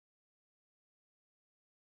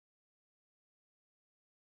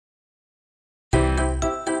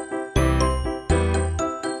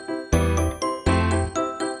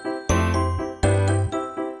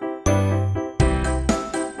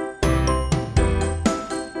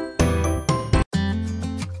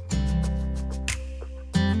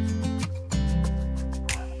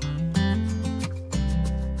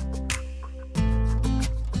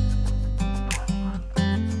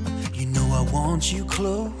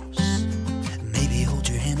close, maybe hold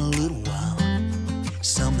your hand a little while.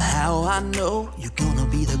 Somehow I know you're gonna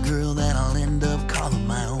be the girl that I'll end up calling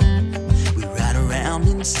my own. We ride around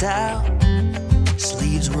in style,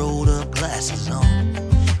 sleeves rolled up, glasses on,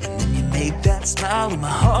 and then you make that smile and my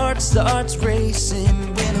heart starts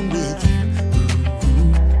racing when I'm with you.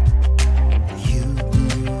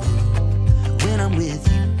 When I'm with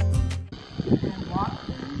you. And walk,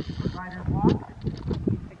 please. Riders walk.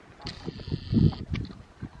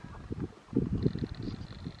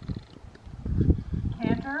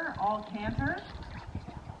 Canter, all canters.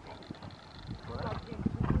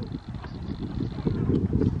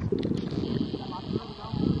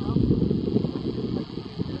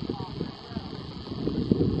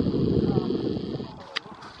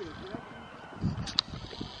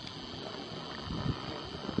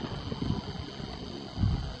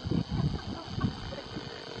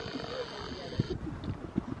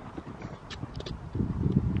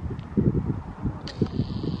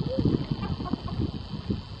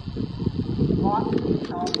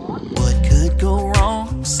 What could go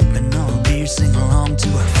wrong? Sipping on a beer, sing along to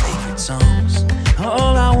our favorite songs.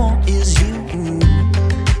 All I want is you.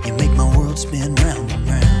 You make my world spin round and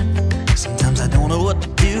round. Sometimes I don't know what to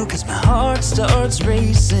do, cause my heart starts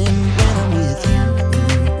racing when I'm with you.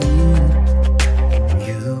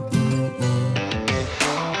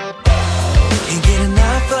 Can't get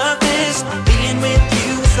enough of this. Being with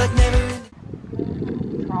you is like never ending.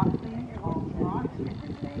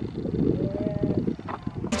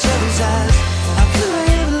 Each other's eyes. How could I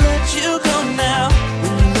ever let you go now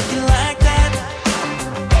when you're looking like that?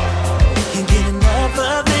 Can't get enough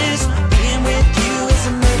of this. Being with you is a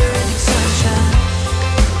never-ending sunshine.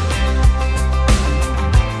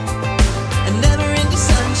 A never-ending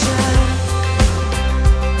sunshine.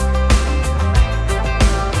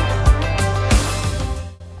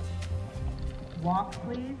 Walk,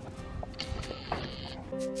 please.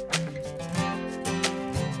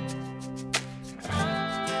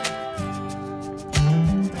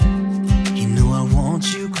 You know I want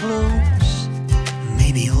you close,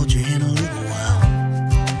 maybe hold your hand a little while.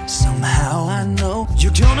 Somehow I know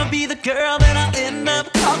you're gonna be the girl that I'll end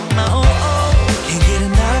up calling my own. Can't get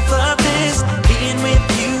enough of this. Being with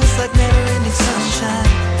you is like never-ending sunshine.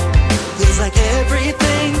 Feels like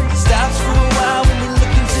everything stops for a while when we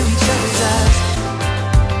look into each other's eyes.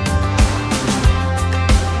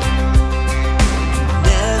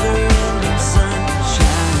 Never-ending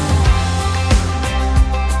sunshine.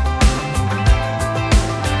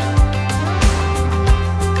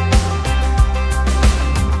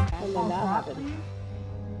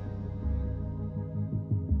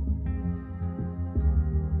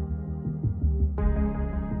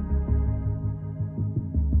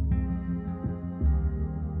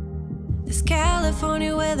 This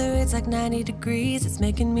California weather, it's like 90 degrees. It's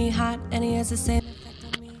making me hot, and he has the same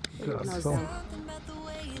effect on me. Something about the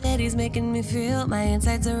way that he's making me feel. My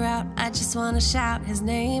insides are out, I just wanna shout his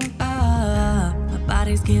name. My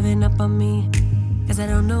body's giving up on me, cause I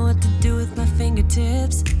don't know what to do with my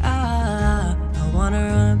fingertips. I wanna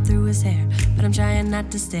run up through his hair, but I'm trying not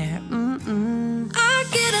to stare. I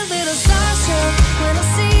get a little starstruck when I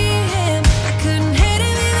see him. I couldn't hate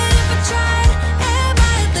him even if I tried. Am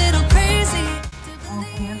I a little crazy to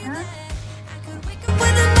believe that I could wake up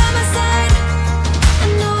with him by my side? I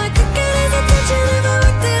know I could get his attention if I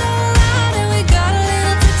worked it all out. And we got a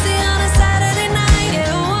little tipsy on a Saturday night.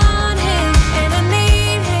 Yeah, I want him and I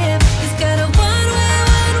need him. He's got a one-way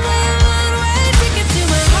ticket to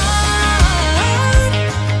my heart.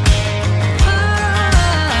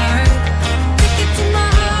 Ticket to my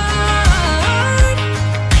heart.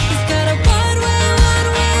 He's got a one-way.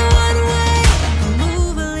 I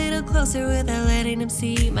move a little closer without letting him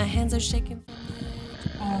see. My hands are shaking from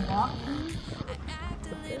the And walk, please. I act a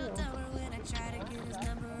little dumber when I try to get his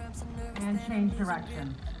number. I'm so nervous And that change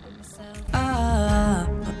direction.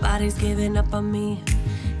 my body's giving up on me,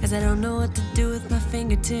 cause I don't know what to do with my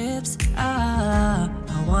fingertips. I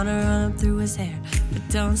wanna run up through his hair, but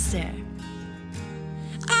don't stare.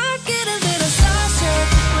 I get a little starstruck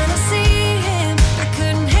when I see him. I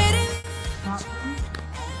couldn't hate him. Trot, please.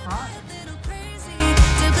 Trot. A little crazy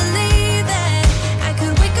to believe that I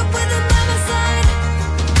could wake up with him by my side.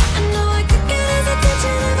 I know I could get his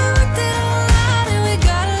attention if I worked it all out. And we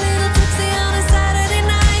got a little tipsy on a Saturday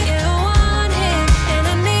night. Yeah, I want him and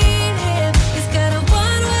I need him. He's got a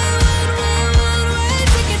one-way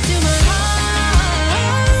ticket to my heart.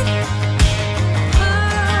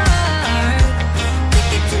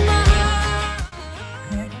 Ticket to my heart.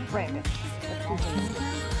 Brandon.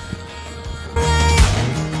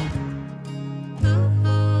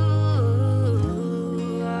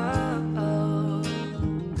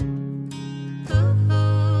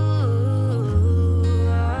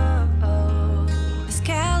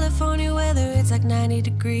 it's like 90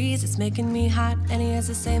 degrees. It's making me hot, and he has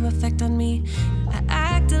the same effect on me. I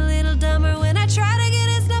act a little dumber when I try to get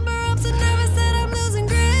his number. I'm so nervous that I'm losing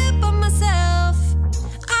grip on myself.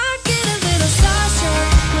 I get a little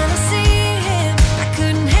starstruck when I see him. I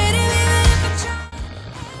couldn't hate him even if I tried.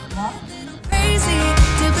 I'm a little crazy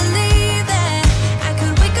to believe that I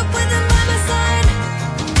could wake up with him by my side.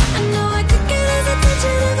 I know I could get his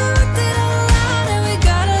attention if I worked it all out. And we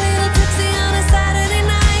got a little tipsy on a Saturday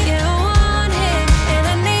night. Yeah, I want him and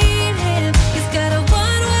I need him. He's got a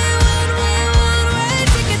one-way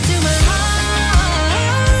ticket to my heart.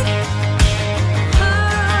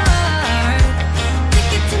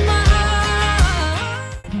 Ticket to my heart.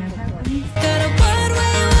 Got a one-way.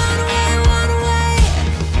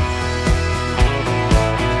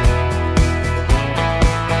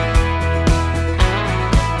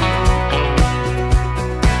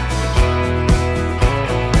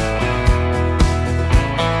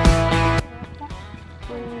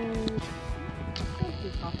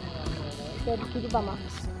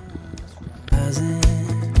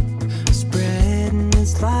 Spreading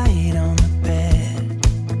its light on the bed,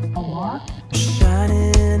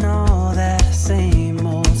 shining all that same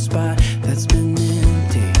old spot that's been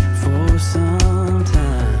empty for some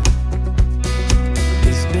time.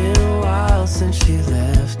 It's been a while since she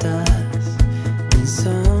left us, and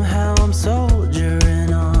somehow I'm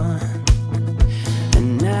soldiering on.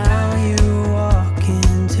 And now you walk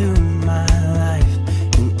into my life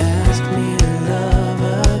and ask me to love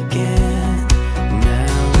again.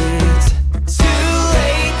 Now it's too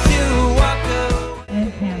late to walk away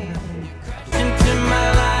into my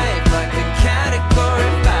life like a category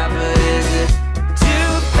 5. But is it too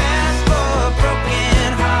fast for a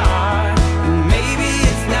broken heart? Maybe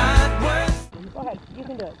it's not worth. Go ahead, you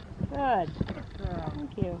can do it. Good.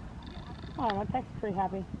 Thank you. Oh, my text is pretty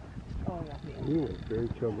happy. Oh, yeah. You were very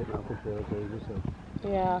chill getting off the floor, so you just said.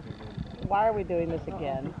 Yeah. Why are we doing this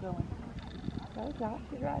again? No, it's not.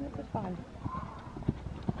 She's riding it just fine.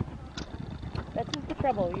 That's just the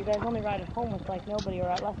trouble. You guys only ride at home with like nobody or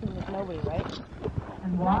at lessons with nobody, right?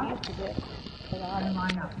 And what? Not used to this. And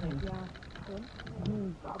line up, please. Yeah. Good.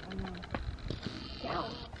 Yeah.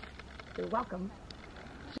 You're welcome.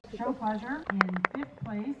 Show pleasure in 5th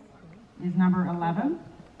place is number 11.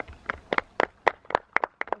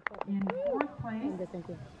 In 4th place,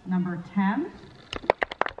 number 10.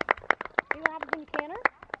 See what happens when you canter?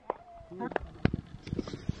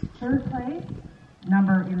 3rd place,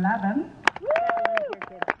 number 11. Woo!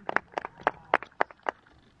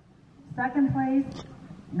 2nd place,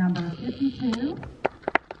 number 52.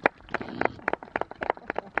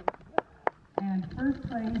 And 1st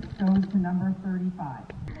place goes to number 35.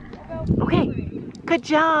 Okay, good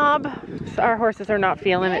job. Our horses are not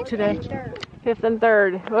feeling it today. 5th and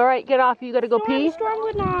 3rd. All right, get off. You got to go pee. Storm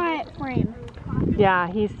would not frame. Yeah,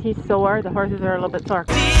 he's sore. The horses are a little bit sore.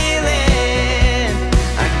 Feeling